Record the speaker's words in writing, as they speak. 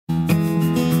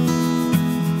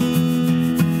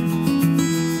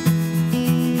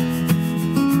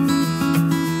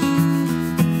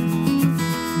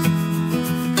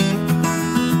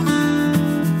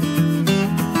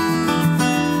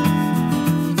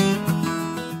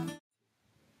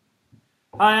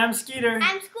Hi, I'm Skeeter.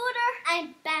 I'm Scooter.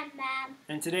 I'm Bam Bam.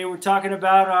 And today we're talking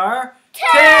about our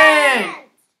tent!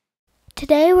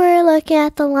 Today we're looking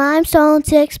at the Limestone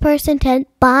 6-person tent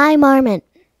by Marmot.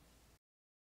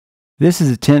 This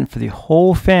is a tent for the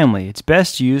whole family. It's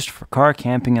best used for car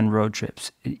camping and road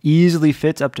trips. It easily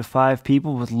fits up to 5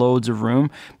 people with loads of room,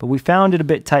 but we found it a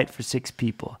bit tight for 6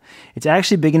 people. It's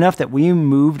actually big enough that we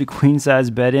moved a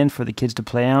queen-size bed in for the kids to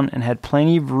play on and had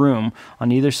plenty of room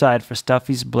on either side for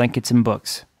stuffies, blankets, and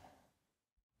books.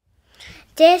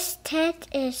 This tent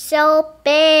is so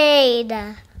big.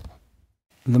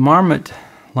 The Marmot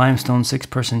Limestone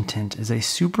 6-person tent is a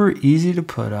super easy to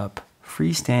put up,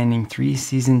 freestanding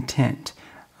 3-season tent.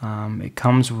 It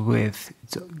comes with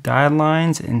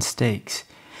guidelines and stakes.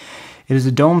 It is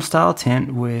a dome-style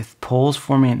tent with poles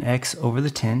forming an X over the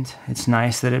tent. It's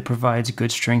nice that it provides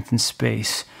good strength and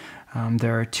space.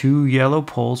 There are 2 yellow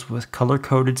poles with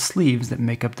color-coded sleeves that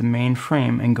make up the main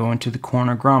frame and go into the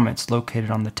corner grommets located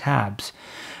on the tabs.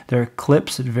 There are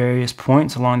clips at various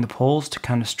points along the poles to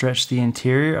kind of stretch the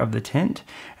interior of the tent,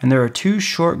 and there are 2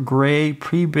 short gray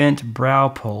pre-bent brow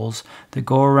poles that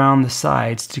go around the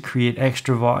sides to create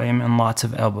extra volume and lots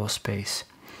of elbow space.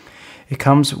 It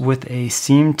comes with a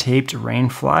seam-taped rain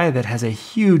fly that has a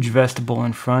huge vestibule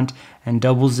in front and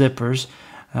double zippers,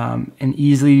 and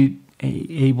easily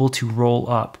able to roll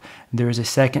up. There is a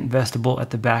second vestibule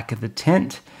at the back of the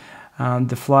tent.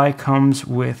 The fly comes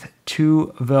with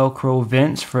 2 Velcro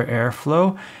vents for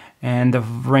airflow, and the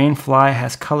rain fly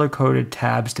has color-coded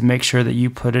tabs to make sure that you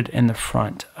put it in the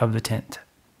front of the tent.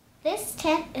 This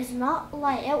tent is not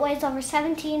light. It weighs over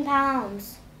 17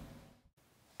 pounds.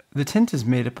 The tent is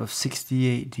made up of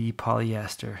 68D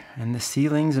polyester, and the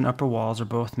ceilings and upper walls are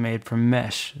both made from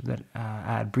mesh that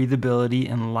add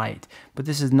breathability and light. But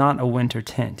this is not a winter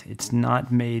tent. It's not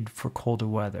made for colder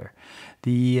weather.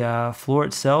 The floor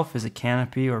itself is a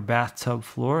canopy or bathtub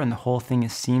floor, and the whole thing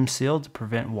is seam sealed to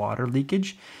prevent water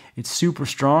leakage. It's super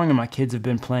strong, and my kids have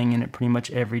been playing in it pretty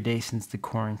much every day since the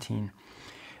quarantine.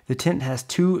 The tent has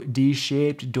 2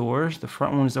 D-shaped doors. The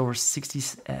front one is over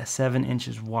 67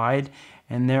 inches wide,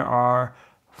 and there are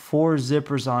 4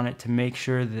 zippers on it to make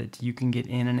sure that you can get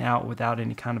in and out without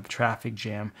any kind of traffic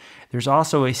jam. There's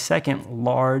also a second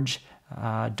large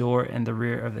door in the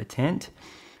rear of the tent.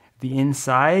 The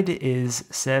inside is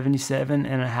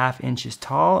 77.5 inches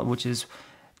tall, which is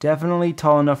definitely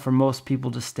tall enough for most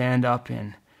people to stand up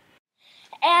in.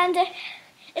 And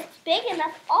it's big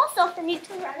enough also for me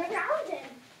to run around in.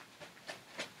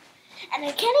 And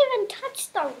I can't even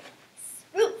touch the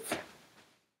roof.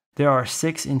 There are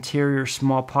 6 interior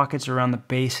small pockets around the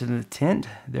base of the tent.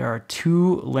 There are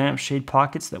 2 lampshade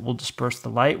pockets that will disperse the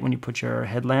light when you put your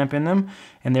headlamp in them,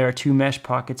 and there are 2 mesh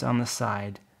pockets on the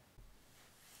side.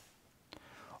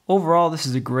 Overall, this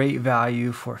is a great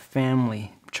value for a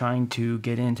family trying to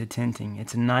get into tenting.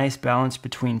 It's a nice balance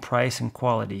between price and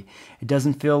quality. It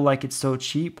doesn't feel like it's so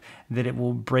cheap that it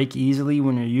will break easily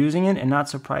when you're using it, and not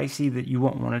so pricey that you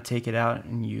won't want to take it out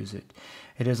and use it.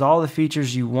 It has all the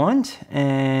features you want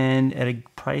and at a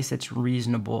price that's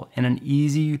reasonable and an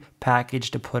easy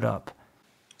package to put up.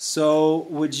 So,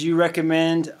 would you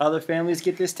recommend other families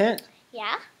get this tent?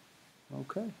 Yeah.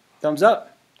 Okay. Thumbs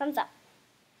up? Thumbs up.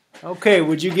 Okay,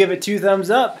 would you give it 2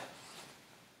 thumbs up?